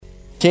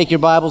Take your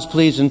Bibles,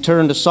 please, and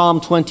turn to Psalm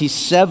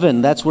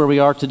 27. That's where we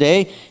are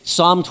today.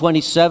 Psalm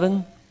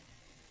 27.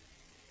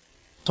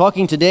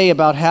 Talking today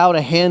about how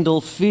to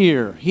handle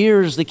fear.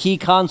 Here's the key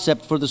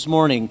concept for this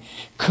morning.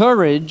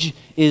 Courage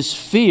is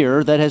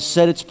fear that has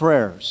said its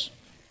prayers.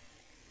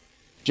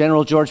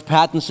 General George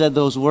Patton said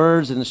those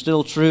words, and it's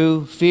still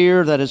true.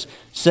 Fear that has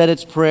said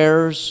its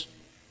prayers.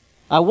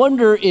 I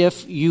wonder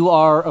if you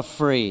are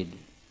afraid.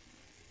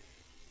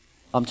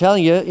 I'm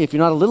telling you, if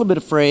you're not a little bit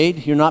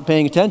afraid, you're not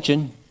paying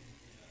attention.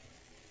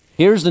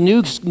 Here's the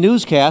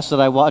newscast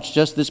that I watched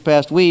just this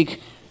past week.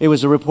 It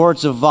was the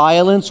reports of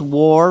violence,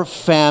 war,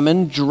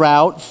 famine,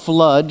 drought,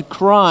 flood,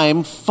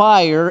 crime,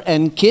 fire,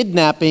 and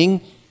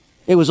kidnapping.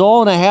 It was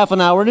all in a half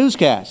an hour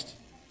newscast.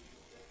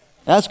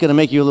 That's going to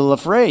make you a little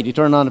afraid. You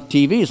turn on the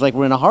TV, it's like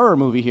we're in a horror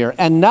movie here.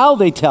 And now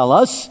they tell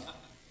us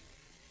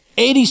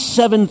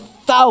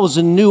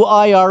 87,000 new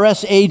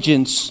IRS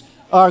agents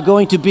are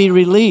going to be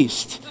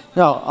released.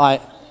 Now,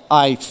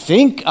 I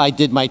think I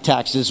did my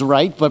taxes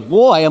right, but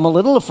boy, I'm a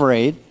little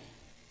afraid.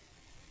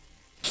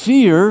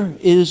 Fear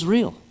is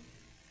real.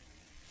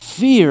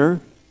 Fear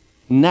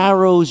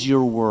narrows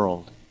your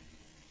world.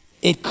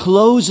 It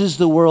closes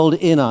the world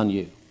in on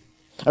you.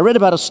 I read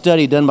about a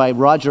study done by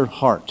Roger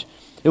Hart.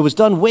 It was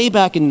done way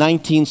back in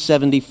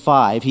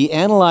 1975. He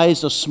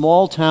analyzed a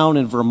small town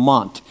in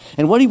Vermont.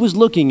 And what he was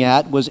looking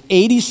at was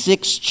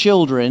 86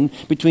 children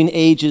between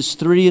ages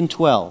 3 and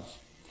 12.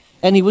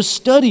 And he was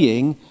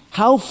studying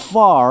how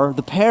far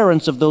the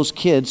parents of those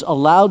kids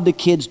allowed the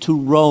kids to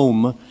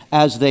roam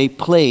as they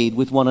played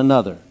with one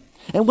another.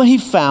 And what he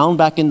found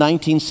back in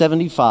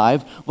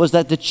 1975 was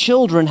that the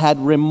children had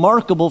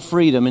remarkable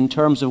freedom in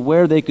terms of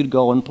where they could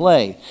go and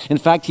play. In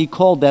fact, he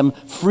called them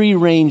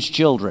free-range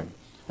children.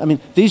 I mean,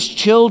 these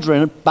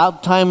children,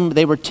 about the time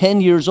they were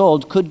 10 years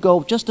old, could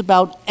go just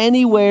about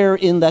anywhere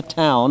in that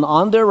town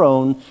on their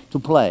own to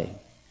play.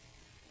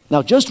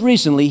 Now, just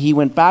recently, he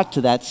went back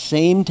to that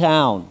same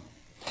town,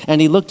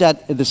 and he looked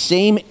at the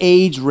same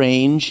age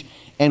range,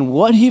 and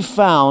what he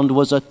found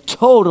was a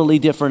totally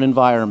different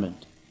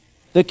environment.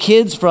 The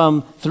kids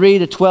from 3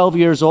 to 12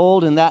 years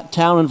old in that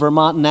town in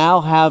Vermont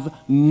now have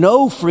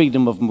no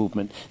freedom of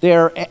movement. They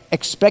are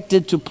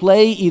expected to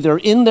play either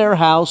in their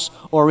house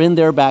or in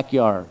their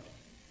backyard.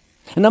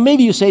 And now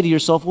maybe you say to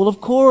yourself, well,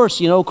 of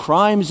course,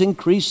 crime is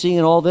increasing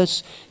and all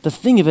this. The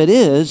thing of it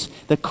is,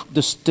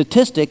 the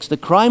statistics, the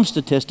crime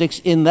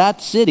statistics in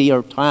that city,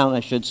 or town,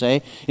 I should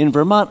say, in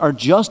Vermont are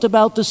just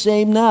about the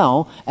same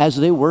now as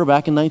they were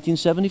back in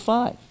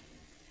 1975.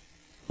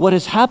 What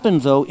has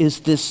happened, though, is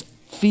this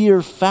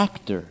fear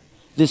factor,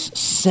 this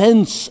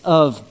sense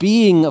of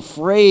being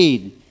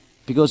afraid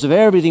because of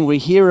everything we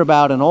hear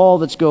about and all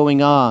that's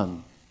going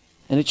on.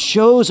 And it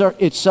shows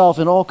itself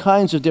in all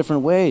kinds of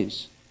different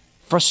ways.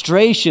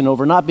 Frustration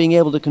over not being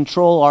able to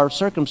control our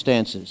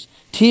circumstances.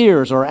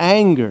 Tears or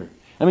anger.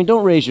 I mean,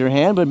 don't raise your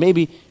hand, but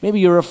maybe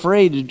you're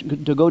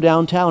afraid to go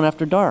downtown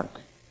after dark.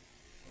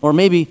 Or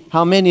maybe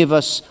how many of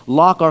us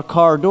lock our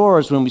car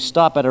doors when we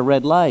stop at a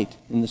red light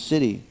in the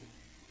city.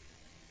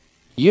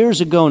 Years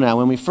ago now,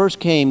 when we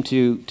first came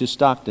to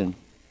Stockton,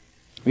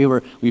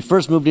 we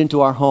first moved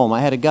into our home.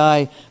 I had a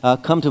guy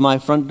come to my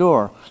front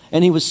door,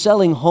 and he was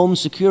selling home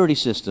security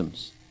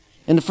systems.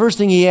 And the first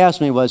thing he asked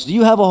me was, do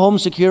you have a home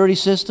security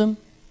system?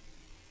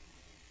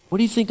 What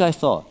do you think I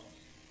thought?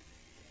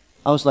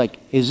 I was like,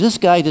 is this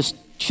guy just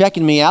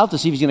checking me out to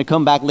see if he's going to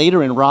come back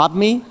later and rob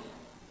me?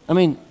 I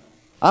mean,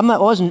 I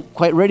wasn't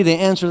quite ready to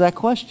answer that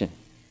question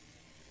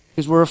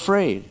because we're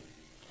afraid.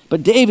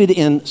 But David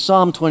in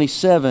Psalm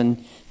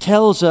 27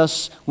 tells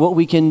us what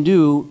we can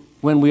do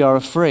when we are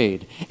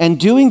afraid. And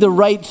doing the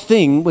right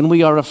thing when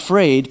we are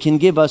afraid can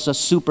give us a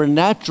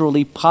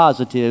supernaturally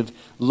positive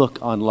look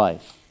on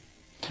life.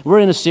 We're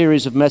in a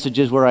series of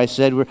messages where I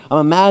said,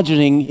 I'm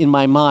imagining in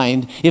my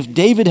mind, if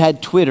David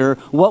had Twitter,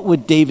 what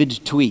would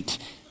David tweet?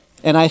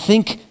 And I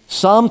think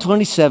Psalm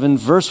 27,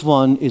 verse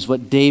 1 is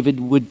what David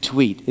would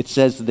tweet. It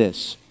says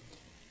this,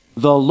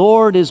 "The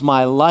Lord is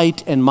my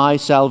light and my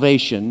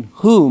salvation.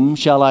 Whom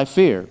shall I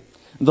fear?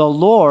 The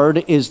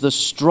Lord is the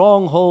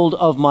stronghold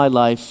of my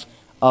life.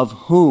 Of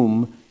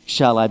whom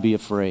shall I be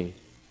afraid?"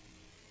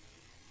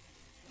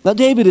 Now,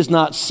 David is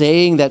not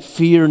saying that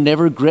fear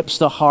never grips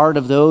the heart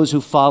of those who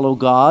follow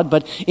God,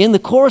 but in the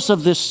course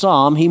of this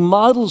psalm, he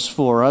models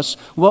for us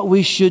what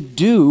we should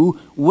do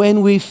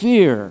when we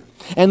fear.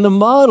 And the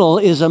model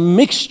is a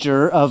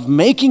mixture of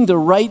making the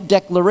right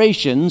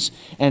declarations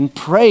and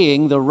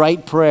praying the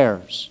right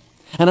prayers.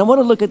 And I want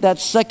to look at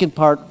that second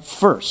part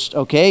first,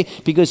 okay?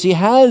 Because he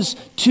has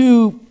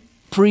two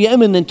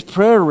preeminent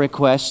prayer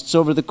requests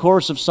over the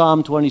course of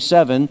Psalm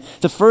 27.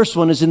 The first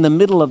one is in the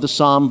middle of the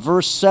psalm,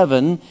 verse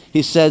 7.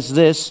 He says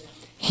this,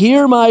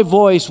 "Hear my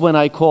voice when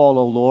I call,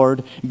 O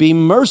Lord. Be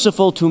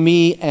merciful to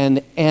me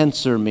and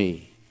answer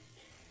me."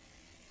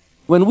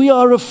 When we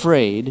are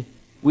afraid,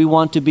 we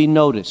want to be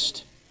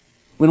noticed.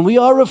 When we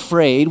are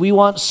afraid, we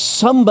want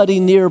somebody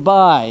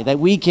nearby that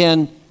we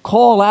can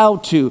call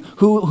out to,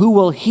 who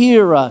will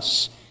hear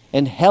us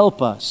and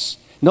help us.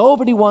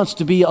 Nobody wants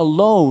to be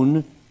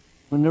alone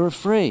when they're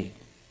afraid.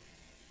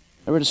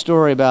 I read a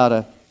story about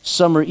a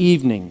summer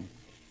evening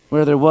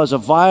where there was a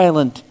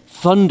violent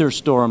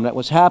thunderstorm that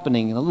was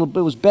happening. And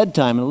it was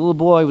bedtime, and a little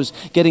boy was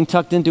getting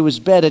tucked into his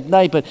bed at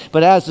night.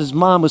 But as his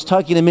mom was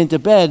tucking him into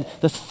bed,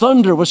 the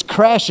thunder was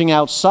crashing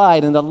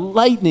outside, and the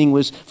lightning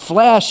was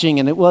flashing,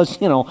 and it was,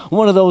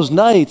 one of those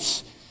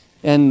nights.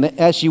 And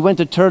as she went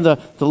to turn the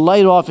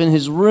light off in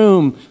his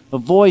room, a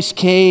voice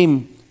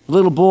came. A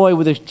little boy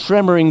with a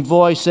tremoring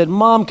voice said,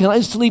 "Mom, can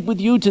I sleep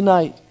with you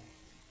tonight?"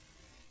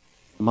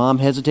 Mom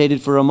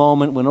hesitated for a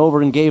moment, went over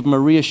and gave him a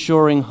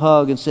reassuring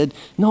hug and said,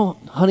 "No,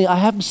 honey, I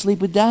have to sleep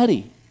with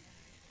Daddy."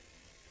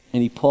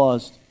 And he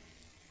paused.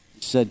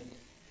 He said,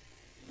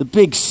 "The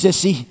big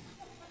sissy."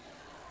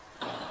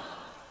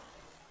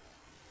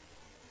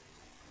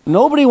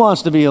 Nobody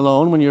wants to be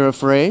alone when you're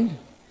afraid,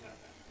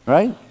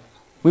 right?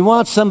 We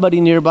want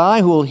somebody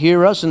nearby who will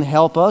hear us and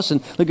help us.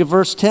 And look at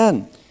verse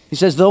 10. He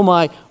says, "Though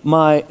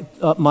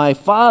my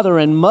father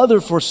and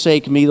mother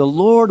forsake me, the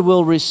Lord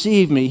will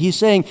receive me." He's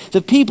saying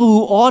the people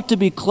who ought to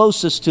be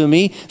closest to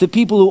me, the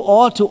people who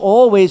ought to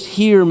always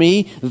hear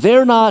me,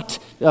 they're not,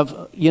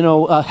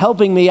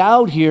 helping me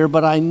out here,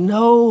 but I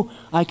know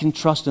I can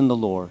trust in the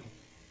Lord.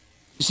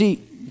 You see,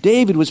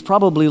 David was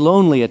probably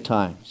lonely at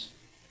times.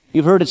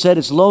 You've heard it said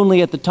it's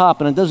lonely at the top,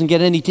 and it doesn't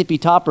get any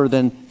tippy-topper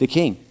than the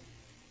king.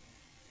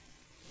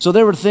 So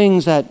there were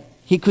things that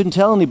he couldn't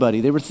tell anybody.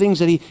 There were things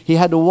that he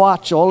had to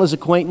watch all his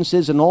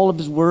acquaintances and all of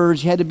his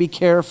words. He had to be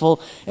careful.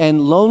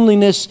 And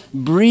loneliness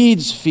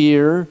breeds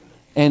fear.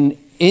 And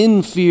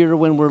in fear,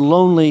 when we're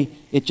lonely,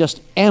 it just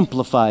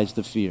amplifies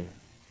the fear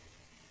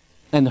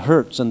and the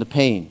hurts and the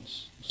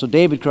pains. So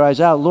David cries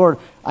out, "Lord,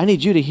 I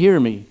need you to hear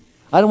me.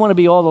 I don't want to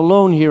be all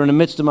alone here in the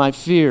midst of my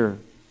fear."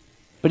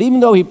 But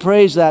even though he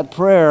prays that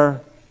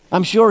prayer,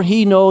 I'm sure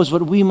he knows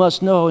what we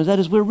must know, and that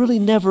is we're really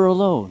never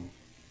alone.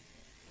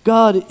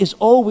 God is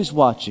always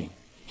watching.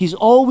 He's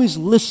always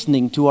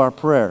listening to our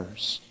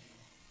prayers.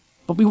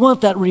 But we want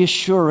that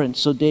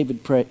reassurance, so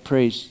David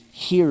prays,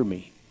 "Hear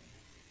me."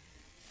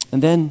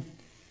 And then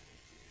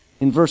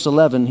in verse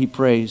 11 he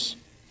prays,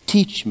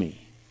 "Teach me.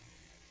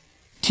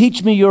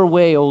 Teach me your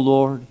way, O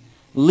Lord.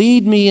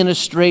 Lead me in a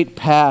straight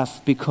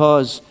path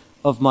because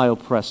of my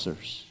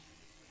oppressors."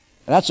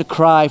 And that's a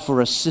cry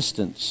for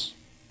assistance.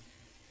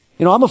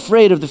 I'm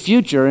afraid of the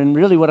future, and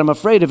really what I'm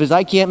afraid of is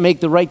I can't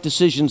make the right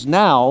decisions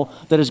now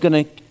that is going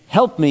to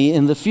help me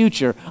in the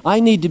future. I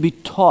need to be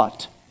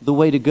taught the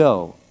way to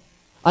go.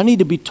 I need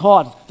to be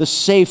taught the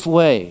safe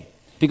way,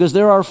 because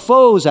there are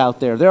foes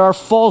out there. There are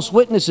false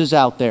witnesses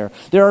out there.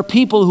 There are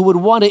people who would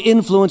want to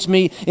influence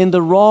me in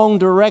the wrong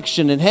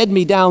direction and head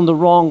me down the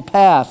wrong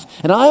path.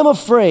 And I am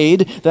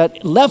afraid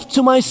that left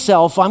to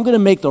myself, I'm going to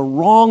make the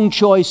wrong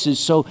choices.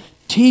 So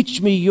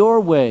teach me your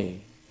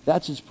way.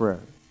 That's his prayer.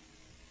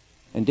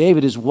 And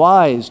David is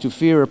wise to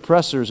fear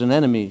oppressors and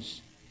enemies.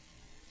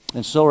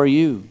 And so are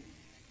you.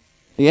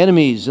 The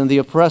enemies and the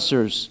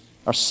oppressors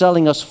are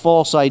selling us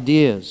false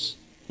ideas,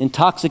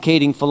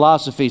 intoxicating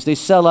philosophies. They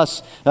sell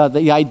us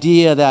the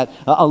idea that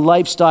a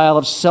lifestyle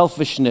of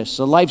selfishness,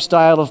 a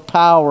lifestyle of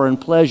power and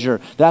pleasure,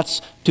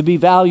 that's to be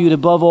valued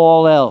above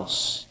all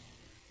else.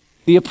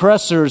 The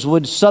oppressors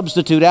would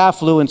substitute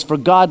affluence for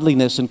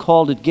godliness and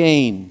called it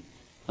gain.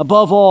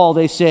 Above all,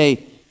 they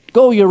say,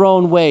 go your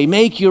own way,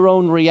 make your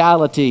own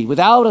reality,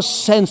 without a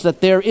sense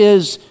that there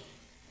is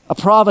a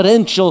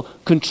providential,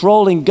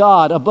 controlling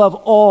God above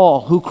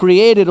all, who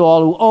created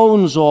all, who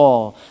owns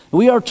all.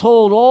 We are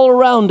told all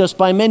around us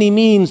by many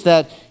means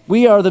that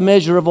we are the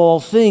measure of all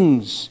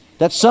things,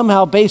 that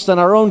somehow based on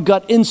our own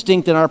gut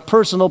instinct and our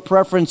personal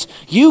preference,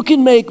 you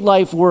can make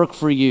life work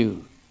for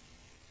you.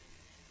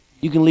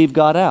 You can leave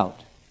God out.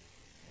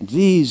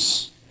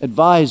 These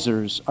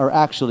advisors are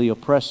actually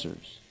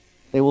oppressors.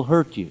 They will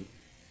hurt you.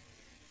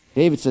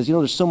 David says,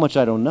 there's so much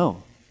I don't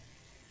know.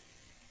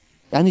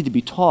 I need to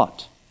be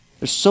taught.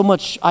 There's so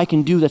much I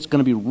can do that's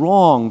going to be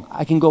wrong.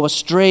 I can go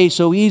astray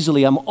so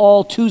easily. I'm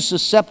all too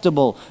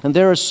susceptible. And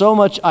there is so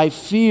much I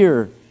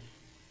fear.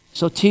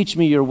 So teach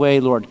me your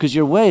way, Lord, because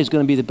your way is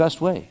going to be the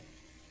best way.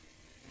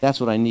 That's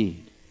what I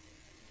need.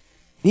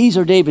 These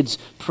are David's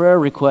prayer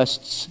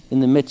requests in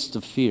the midst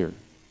of fear.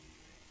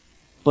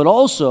 But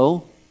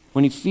also,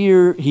 when he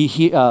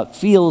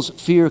feels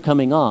fear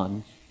coming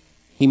on,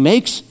 he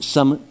makes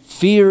some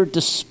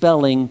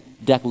fear-dispelling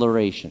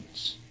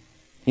declarations.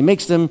 He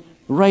makes them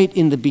right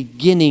in the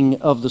beginning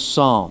of the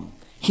psalm.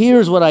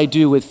 Here's what I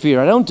do with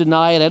fear. I don't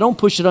deny it. I don't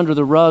push it under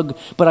the rug,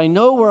 but I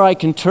know where I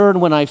can turn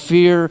when I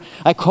fear.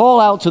 I call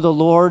out to the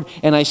Lord,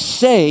 and I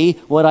say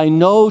what I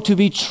know to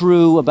be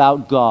true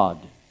about God.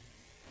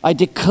 I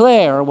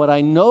declare what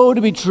I know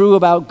to be true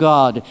about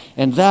God,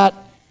 and that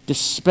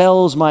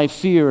dispels my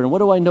fear. And what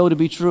do I know to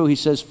be true? He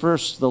says,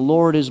 first, the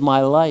Lord is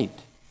my light.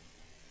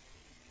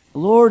 The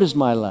Lord is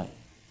my light.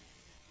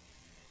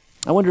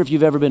 I wonder if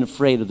you've ever been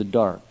afraid of the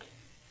dark.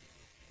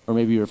 Or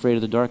maybe you're afraid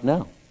of the dark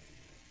now.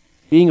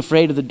 Being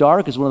afraid of the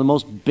dark is one of the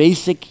most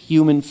basic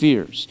human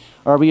fears.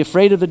 Are we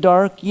afraid of the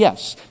dark?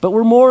 Yes. But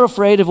we're more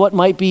afraid of what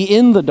might be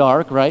in the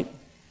dark, right?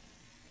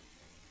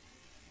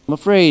 I'm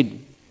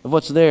afraid of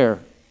what's there.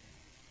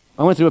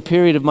 I went through a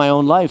period of my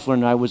own life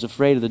when I was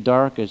afraid of the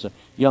dark as a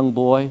young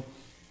boy.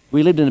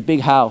 We lived in a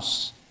big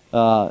house,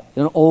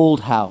 an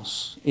old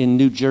house in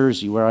New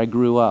Jersey where I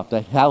grew up.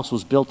 That house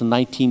was built in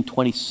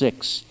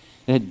 1926.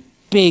 It had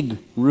big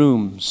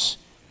rooms,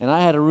 and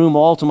I had a room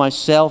all to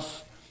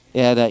myself.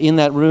 And in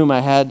that room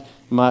I had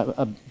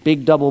a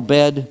big double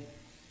bed,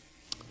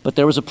 but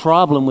there was a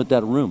problem with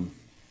that room.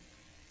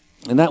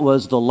 And that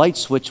was the light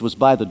switch was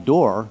by the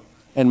door,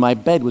 and my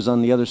bed was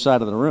on the other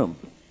side of the room.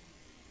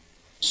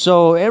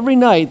 So every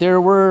night there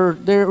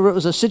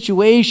was a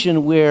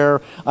situation where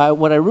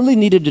what I really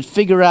needed to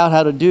figure out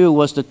how to do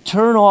was to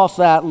turn off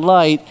that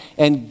light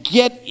and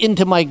get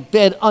into my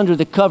bed under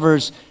the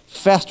covers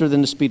faster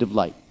than the speed of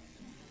light.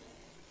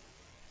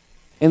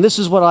 And this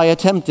is what I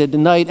attempted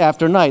night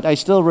after night. I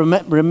still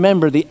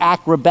remember the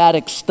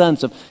acrobatic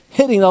stunts of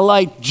hitting the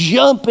light,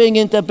 jumping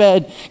into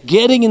bed,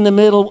 getting in the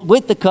middle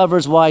with the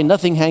covers. Why?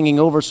 Nothing hanging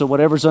over, so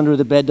whatever's under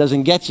the bed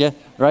doesn't get you,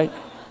 right?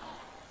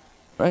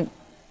 Right?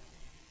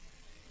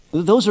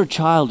 Those are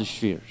childish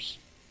fears.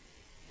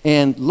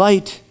 And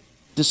light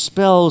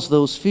dispels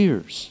those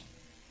fears.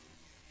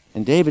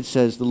 And David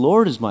says, the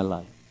Lord is my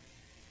light.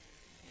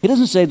 He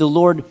doesn't say the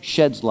Lord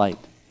sheds light.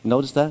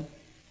 Notice that?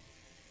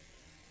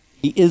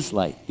 He is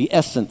light, the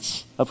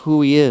essence of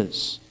who he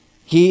is.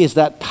 He is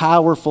that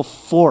powerful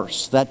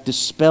force that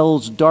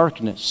dispels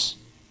darkness.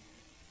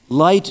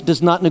 Light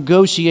does not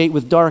negotiate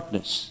with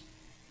darkness.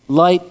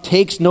 Light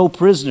takes no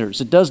prisoners.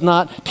 It does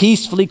not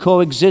peacefully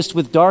coexist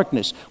with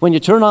darkness. When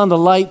you turn on the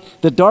light,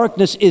 the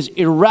darkness is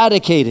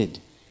eradicated.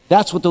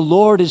 That's what the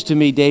Lord is to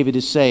me, David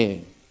is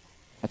saying.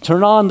 I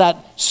turn on that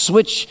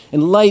switch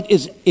and light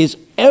is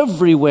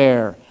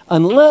everywhere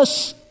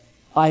unless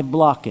I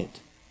block it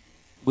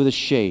with a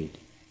shade.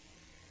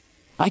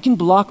 I can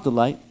block the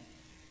light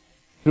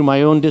through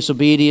my own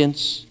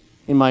disobedience,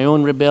 in my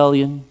own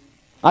rebellion.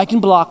 I can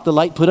block the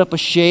light, put up a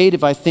shade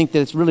if I think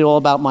that it's really all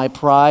about my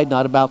pride,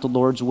 not about the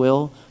Lord's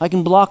will. I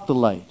can block the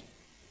light.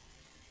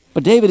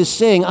 But David is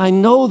saying, I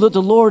know that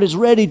the Lord is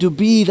ready to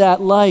be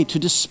that light, to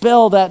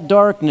dispel that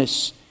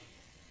darkness.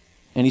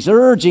 And he's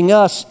urging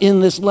us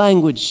in this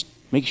language,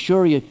 make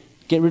sure you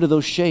get rid of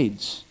those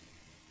shades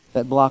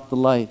that block the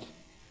light.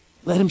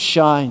 Let him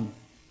shine.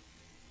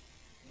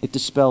 It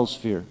dispels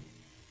fear.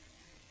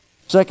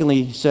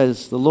 Secondly, he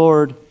says, the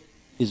Lord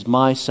is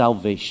my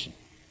salvation.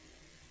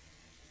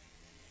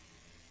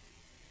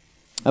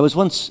 I was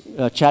once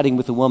chatting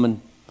with a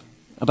woman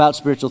about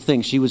spiritual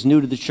things. She was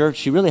new to the church.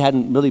 She really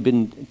hadn't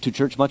been to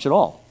church much at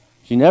all.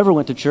 She never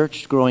went to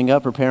church growing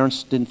up. Her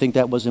parents didn't think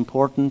that was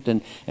important.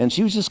 And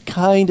she was just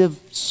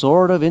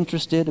sort of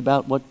interested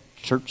about what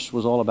church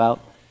was all about.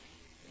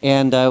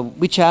 And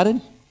we chatted.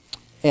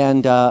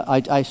 And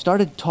I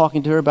started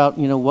talking to her about,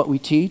 what we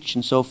teach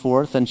and so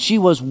forth. And she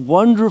was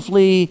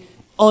wonderfully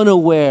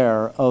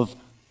unaware of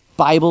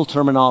Bible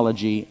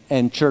terminology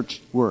and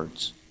church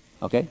words,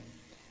 okay?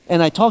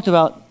 And I talked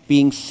about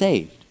being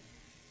saved.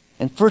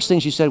 And first thing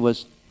she said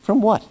was, from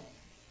what?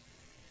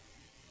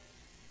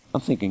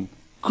 I'm thinking,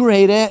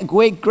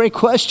 great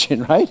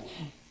question, right?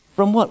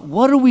 From what?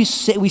 What do we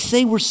say? We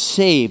say we're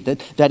saved,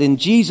 that in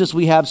Jesus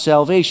we have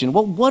salvation.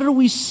 Well, what are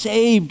we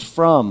saved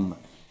from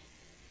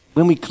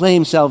when we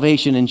claim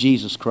salvation in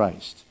Jesus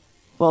Christ?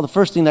 Well, the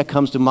first thing that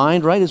comes to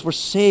mind, right, is we're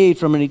saved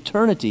from an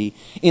eternity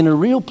in a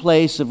real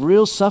place of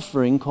real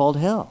suffering called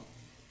hell.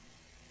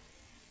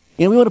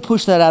 We want to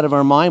push that out of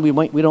our mind.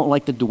 We don't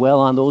like to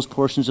dwell on those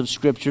portions of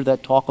Scripture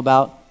that talk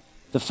about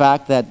the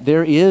fact that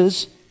there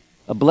is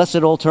a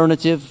blessed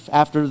alternative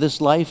after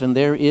this life, and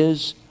there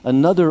is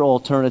another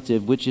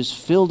alternative which is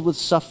filled with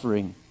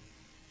suffering.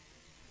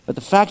 But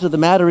the fact of the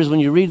matter is, when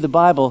you read the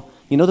Bible,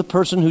 the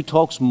person who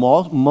talks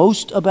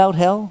most about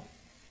hell?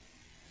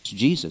 It's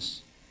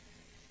Jesus.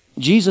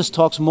 Jesus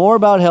talks more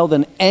about hell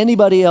than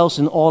anybody else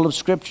in all of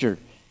Scripture.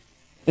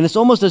 And it's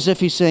almost as if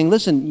he's saying,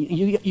 listen,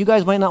 you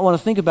guys might not want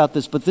to think about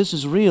this, but this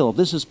is real.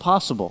 This is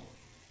possible.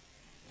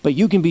 But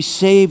you can be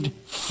saved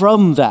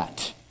from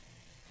that.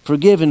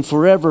 Forgiven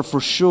forever for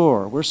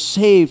sure. We're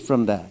saved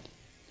from that.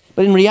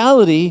 But in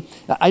reality,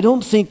 I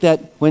don't think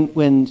that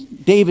when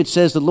David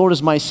says the Lord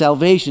is my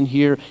salvation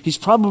here, he's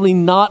probably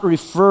not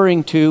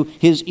referring to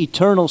his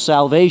eternal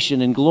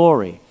salvation and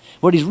glory.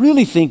 What he's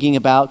really thinking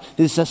about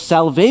is a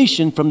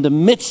salvation from the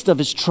midst of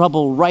his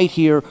trouble right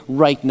here,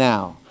 right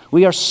now.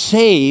 We are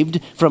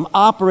saved from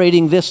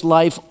operating this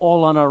life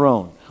all on our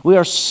own. We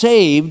are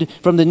saved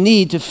from the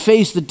need to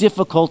face the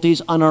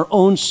difficulties on our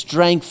own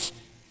strength.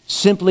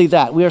 Simply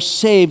that. We are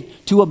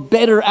saved to a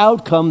better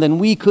outcome than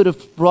we could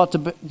have brought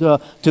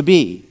to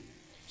be.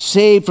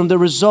 Saved from the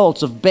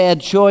results of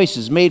bad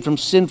choices made from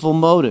sinful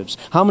motives.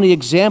 How many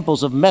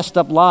examples of messed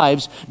up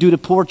lives due to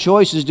poor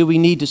choices do we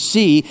need to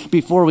see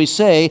before we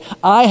say,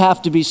 I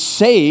have to be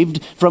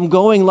saved from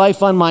going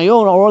life on my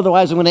own, or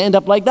otherwise I'm going to end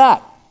up like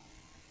that.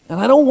 And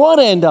I don't want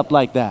to end up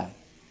like that.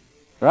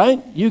 Right?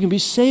 You can be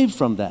saved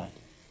from that.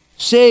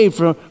 Saved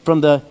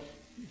from to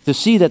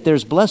see that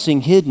there's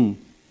blessing hidden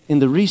in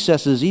the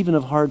recesses even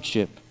of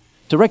hardship.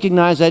 To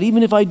recognize that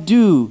even if I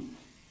do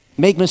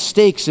make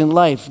mistakes in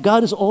life,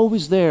 God is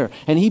always there,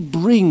 and he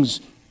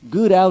brings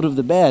good out of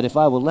the bad if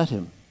I will let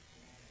him.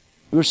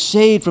 We're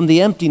saved from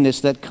the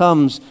emptiness that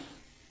comes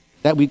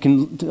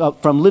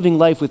from living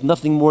life with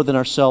nothing more than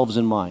ourselves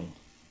in mind.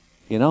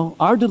 You know,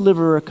 our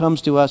deliverer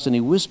comes to us and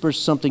he whispers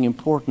something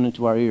important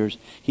into our ears.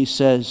 He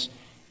says,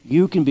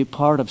 you can be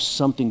part of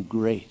something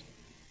great.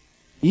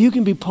 You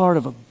can be part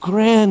of a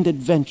grand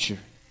adventure.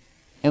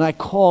 And I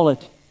call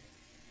it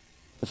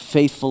the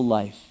faithful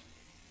life.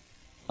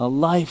 A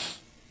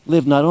life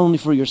lived not only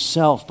for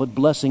yourself, but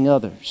blessing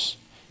others.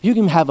 You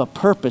can have a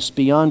purpose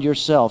beyond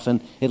yourself,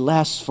 and it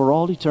lasts for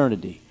all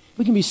eternity.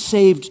 We can be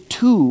saved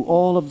to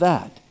all of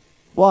that.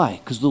 Why?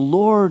 Because the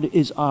Lord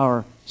is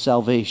our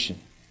salvation.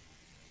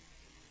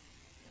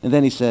 And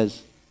then he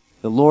says,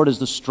 the Lord is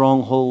the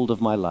stronghold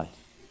of my life.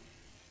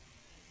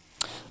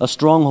 A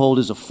stronghold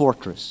is a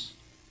fortress.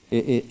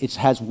 It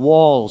has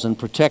walls and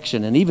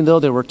protection. And even though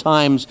there were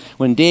times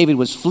when David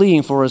was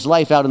fleeing for his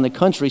life out in the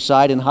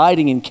countryside and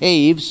hiding in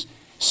caves,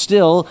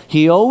 still,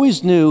 he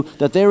always knew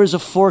that there is a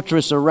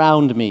fortress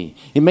around me.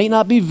 It may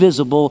not be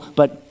visible,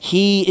 but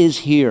he is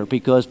here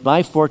because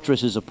my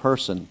fortress is a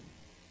person.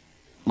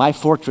 My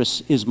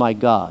fortress is my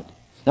God.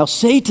 Now,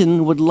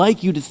 Satan would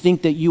like you to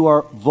think that you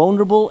are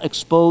vulnerable,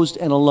 exposed,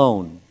 and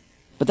alone.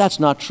 But that's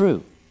not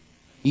true.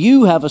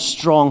 You have a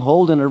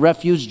stronghold and a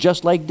refuge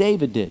just like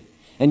David did.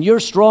 And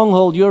your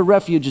stronghold, your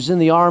refuge is in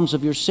the arms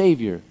of your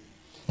Savior.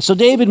 So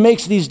David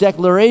makes these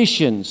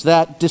declarations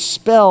that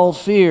dispel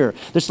fear.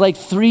 There's like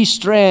 3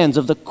 strands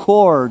of the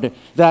cord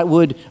that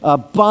would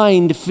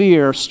bind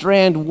fear.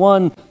 Strand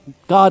 1,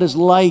 God is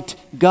light,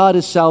 God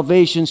is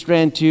salvation.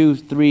 Strand 2,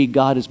 3,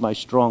 God is my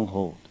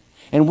stronghold.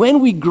 And when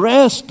we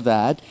grasp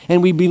that,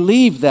 and we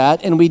believe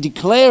that, and we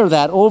declare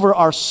that over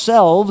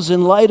ourselves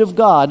in light of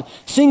God,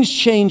 things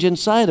change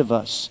inside of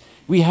us.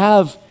 We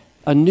have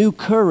a new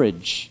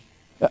courage.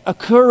 A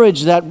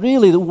courage that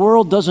really the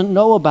world doesn't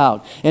know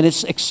about. And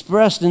it's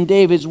expressed in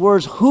David's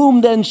words, whom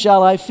then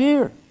shall I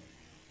fear?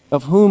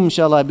 Of whom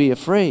shall I be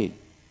afraid?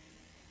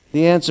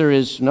 The answer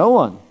is no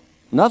one,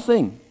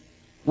 nothing.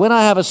 When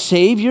I have a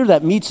Savior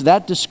that meets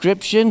that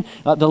description,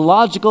 the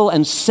logical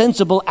and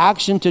sensible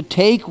action to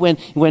take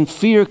when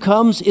fear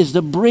comes is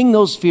to bring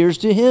those fears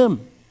to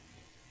Him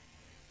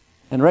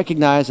and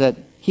recognize that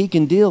He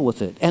can deal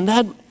with it. And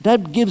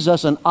that gives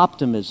us an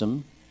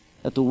optimism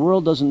that the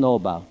world doesn't know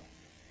about.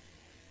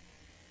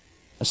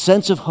 A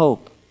sense of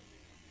hope.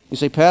 You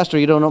say, Pastor,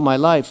 you don't know my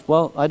life.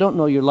 Well, I don't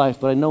know your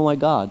life, but I know my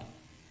God.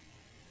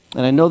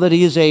 And I know that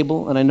He is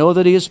able, and I know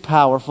that He is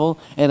powerful,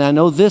 and I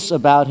know this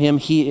about Him,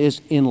 He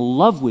is in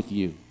love with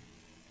you.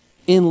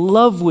 In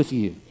love with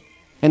you.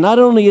 And not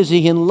only is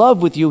He in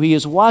love with you, He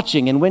is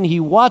watching. And when He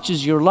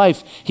watches your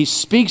life, He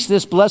speaks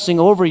this blessing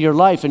over your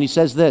life, and He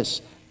says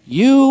this,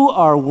 you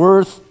are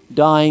worth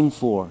dying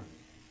for.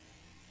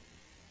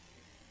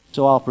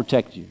 So I'll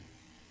protect you.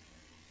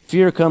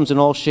 Fear comes in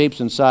all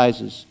shapes and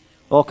sizes,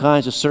 all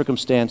kinds of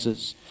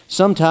circumstances.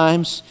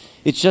 Sometimes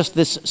it's just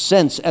this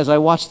sense as I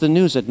watch the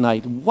news at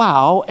night,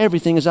 wow,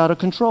 everything is out of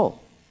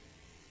control.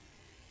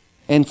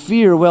 And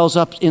fear wells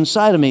up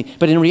inside of me.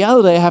 But in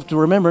reality, I have to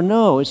remember,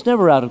 no, it's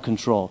never out of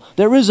control.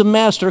 There is a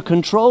master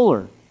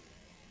controller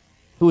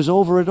who is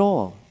over it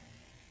all.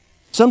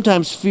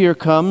 Sometimes fear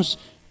comes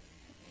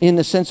in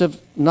the sense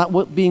of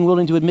not being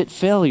willing to admit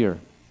failure,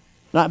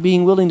 not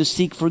being willing to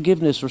seek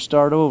forgiveness or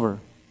start over.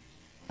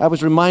 I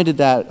was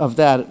reminded of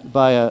that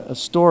by a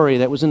story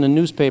that was in the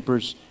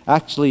newspapers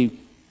actually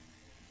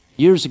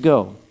years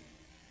ago.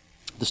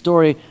 The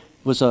story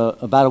was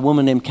about a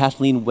woman named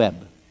Kathleen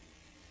Webb.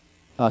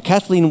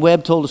 Kathleen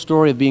Webb told a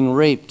story of being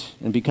raped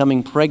and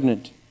becoming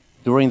pregnant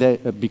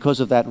because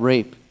of that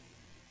rape.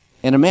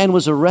 And a man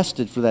was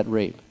arrested for that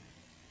rape.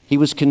 He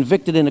was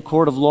convicted in a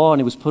court of law and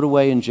he was put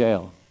away in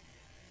jail.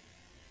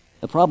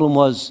 The problem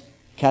was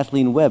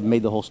Kathleen Webb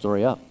made the whole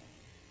story up.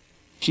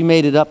 She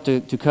made it up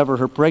to cover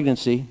her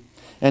pregnancy.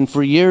 And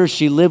for years,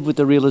 she lived with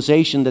the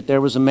realization that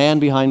there was a man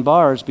behind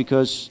bars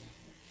because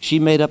she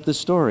made up this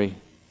story.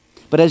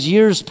 But as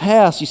years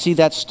passed, you see,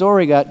 that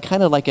story got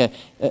kind of like a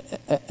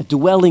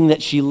dwelling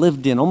that she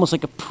lived in, almost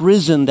like a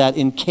prison that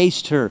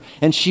encased her.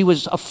 And she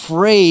was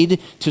afraid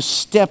to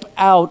step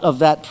out of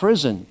that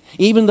prison.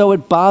 Even though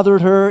it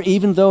bothered her,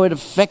 even though it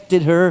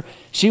affected her,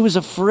 she was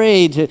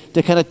afraid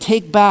to kind of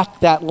take back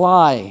that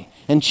lie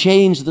and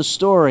change the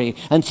story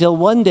until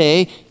one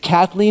day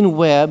Kathleen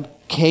Webb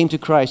came to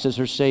Christ as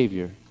her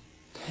Savior.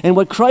 And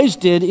what Christ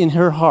did in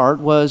her heart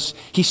was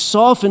He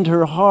softened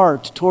her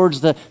heart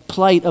towards the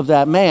plight of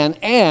that man,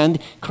 and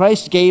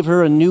Christ gave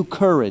her a new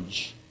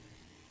courage.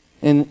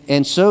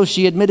 And so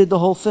she admitted the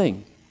whole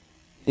thing.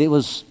 It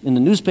was in the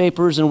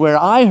newspapers, and where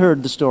I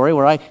heard the story,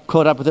 where I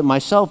caught up with it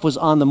myself, was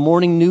on the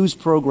morning news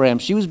program.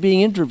 She was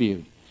being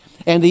interviewed.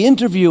 And the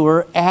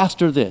interviewer asked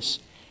her this,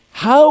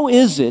 how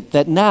is it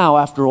that now,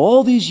 after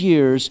all these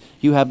years,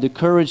 you have the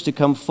courage to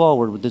come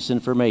forward with this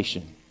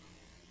information?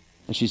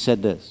 And she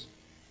said this,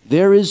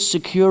 there is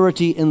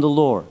security in the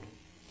Lord.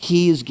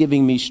 He is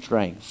giving me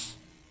strength.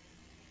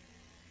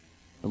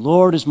 The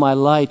Lord is my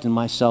light and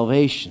my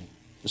salvation,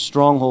 the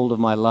stronghold of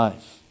my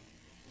life.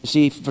 You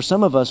see, for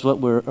some of us, what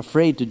we're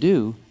afraid to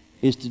do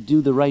is to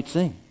do the right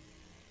thing.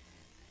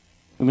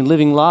 We've been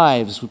living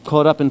lives. We're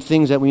caught up in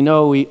things that we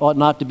know we ought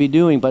not to be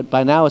doing, but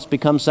by now it's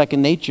become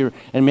second nature,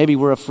 and maybe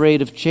we're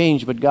afraid of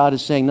change. But God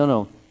is saying,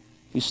 no,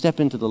 you step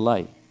into the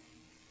light.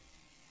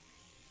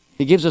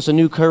 He gives us a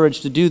new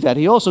courage to do that.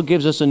 He also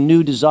gives us a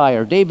new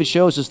desire. David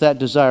shows us that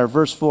desire.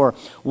 Verse 4,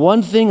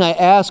 "One thing I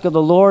ask of the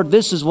Lord,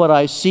 this is what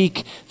I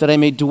seek, that I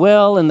may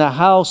dwell in the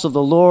house of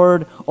the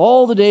Lord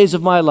all the days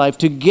of my life,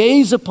 to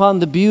gaze upon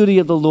the beauty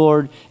of the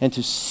Lord and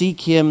to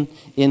seek him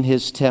in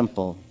his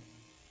temple."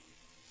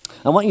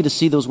 I want you to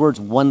see those words,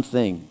 one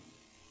thing.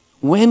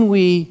 When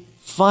we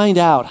find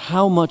out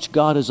how much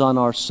God is on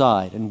our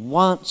side and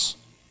wants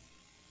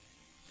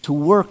to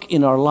work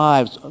in our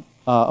lives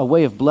a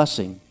way of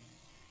blessing,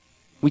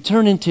 we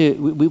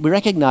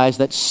recognize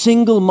that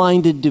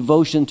single-minded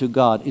devotion to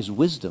God is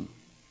wisdom.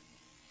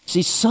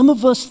 See, some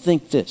of us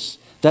think this,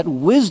 that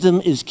wisdom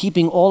is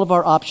keeping all of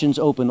our options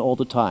open all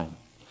the time.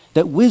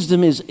 That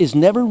wisdom is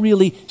never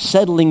really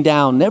settling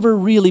down, never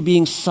really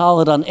being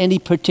solid on any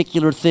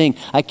particular thing.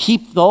 I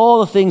keep all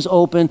the things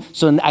open,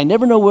 so I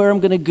never know where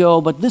I'm going to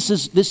go, but this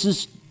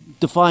is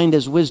defined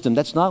as wisdom.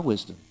 That's not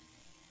wisdom.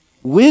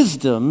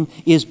 Wisdom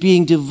is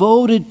being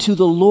devoted to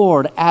the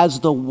Lord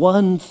as the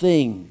one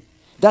thing.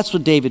 That's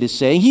what David is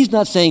saying. He's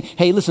not saying,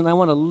 hey, listen, I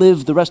want to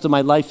live the rest of my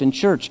life in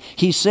church.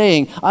 He's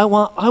saying, I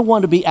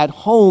want to be at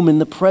home in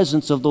the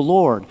presence of the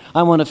Lord.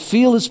 I want to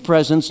feel his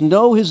presence,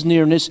 know his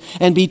nearness,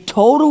 and be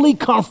totally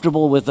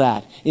comfortable with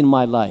that in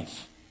my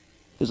life,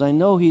 because I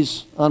know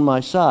he's on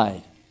my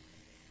side.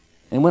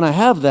 And when I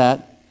have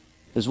that,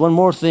 there's one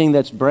more thing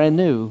that's brand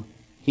new.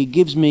 He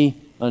gives me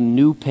a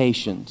new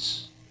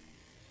patience.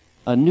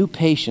 A new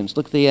patience.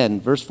 Look at the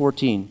end, verse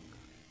 14.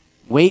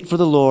 "Wait for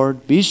the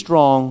Lord, be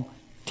strong,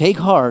 take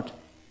heart,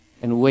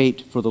 and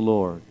wait for the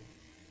Lord."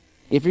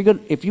 If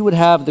you would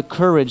have the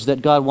courage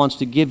that God wants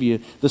to give you,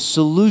 the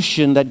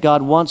solution that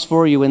God wants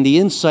for you, and the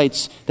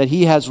insights that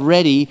he has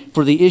ready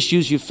for the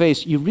issues you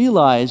face, you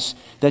realize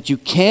that you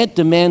can't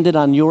demand it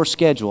on your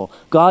schedule.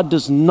 God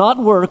does not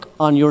work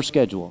on your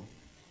schedule.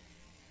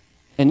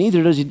 And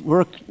neither does he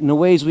work in the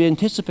ways we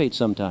anticipate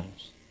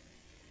sometimes.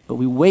 But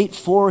we wait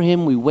for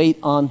him, we wait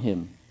on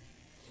him.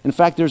 In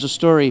fact, there's a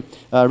story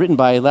written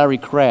by Larry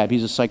Crabb.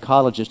 He's a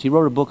psychologist. He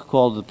wrote a book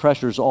called The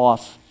Pressure's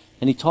Off,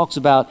 and he talks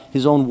about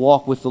his own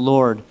walk with the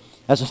Lord.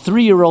 As a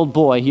 3-year-old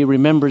boy, he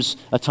remembers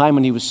a time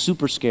when he was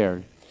super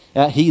scared.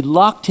 He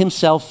locked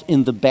himself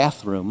in the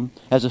bathroom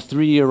as a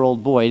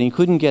 3-year-old boy, and he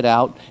couldn't get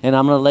out, and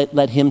I'm going to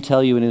let him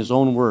tell you in his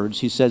own words.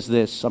 He says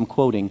this, I'm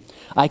quoting,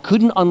 "I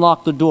couldn't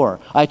unlock the door.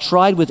 I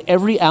tried with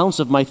every ounce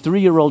of my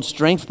 3-year-old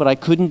strength, but I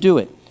couldn't do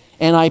it.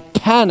 And I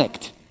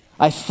panicked.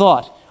 I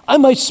thought, I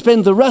might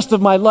spend the rest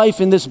of my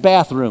life in this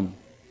bathroom.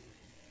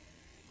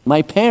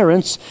 My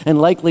parents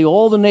and likely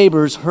all the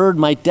neighbors heard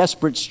my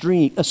desperate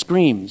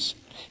screams.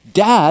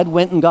 Dad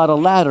went and got a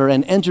ladder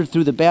and entered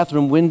through the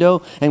bathroom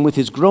window, and with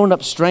his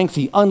grown-up strength,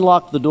 he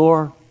unlocked the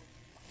door.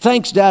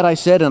 'Thanks, Dad,' I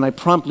said, and I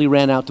promptly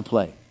ran out to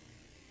play."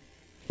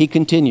 He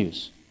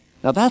continues,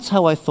 "Now that's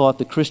how I thought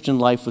the Christian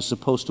life was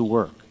supposed to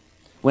work.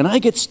 When I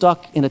get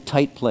stuck in a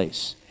tight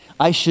place,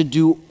 I should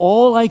do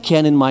all I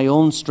can in my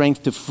own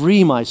strength to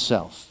free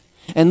myself.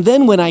 And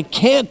then when I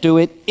can't do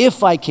it,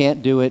 if I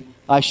can't do it,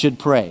 I should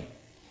pray.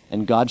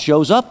 And God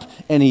shows up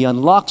and he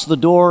unlocks the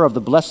door of the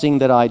blessing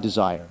that I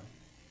desire."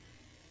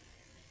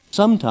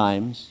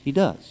 Sometimes he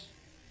does.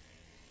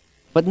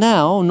 But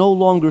now, no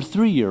longer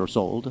 3 years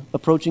old,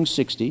 approaching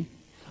 60,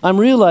 I'm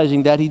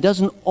realizing that he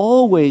doesn't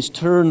always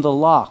turn the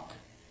lock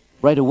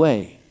right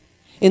away.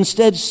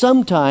 Instead,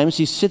 sometimes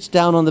he sits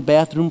down on the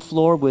bathroom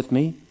floor with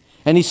me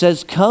and he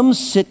says, "Come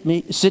sit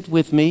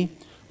with me,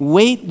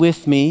 wait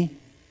with me,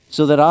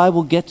 so that I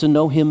will get to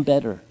know him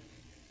better."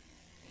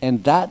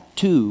 And that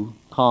too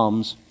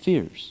calms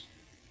fears.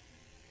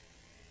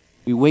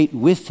 We wait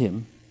with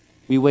him,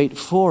 we wait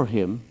for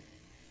him,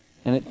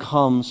 and it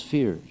calms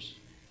fears.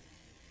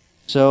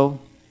 So,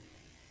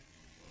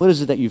 what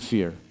is it that you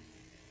fear?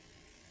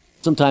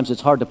 Sometimes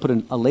it's hard to put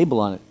a label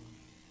on it.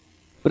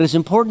 But it's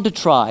important to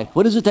try.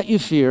 What is it that you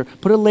fear?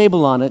 Put a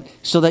label on it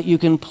so that you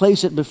can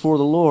place it before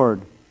the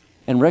Lord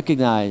and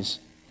recognize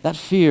that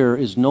fear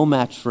is no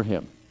match for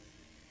him.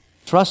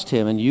 Trust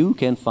him and you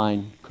can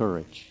find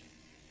courage.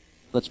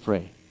 Let's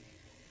pray.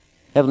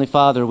 Heavenly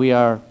Father, we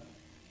are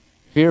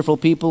fearful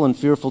people in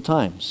fearful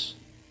times.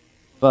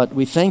 But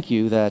we thank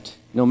you that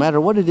no matter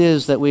what it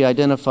is that we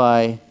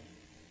identify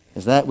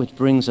as that which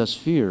brings us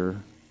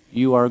fear,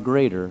 you are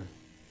greater.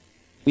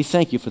 We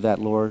thank you for that,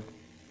 Lord.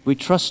 We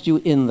trust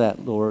you in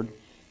that, Lord.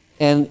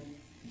 And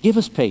give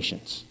us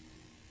patience.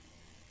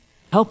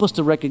 Help us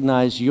to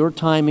recognize your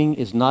timing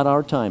is not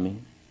our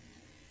timing,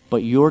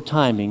 but your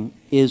timing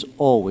is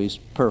always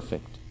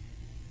perfect.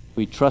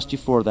 We trust you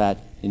for that.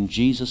 In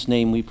Jesus'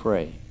 name we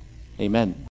pray. Amen.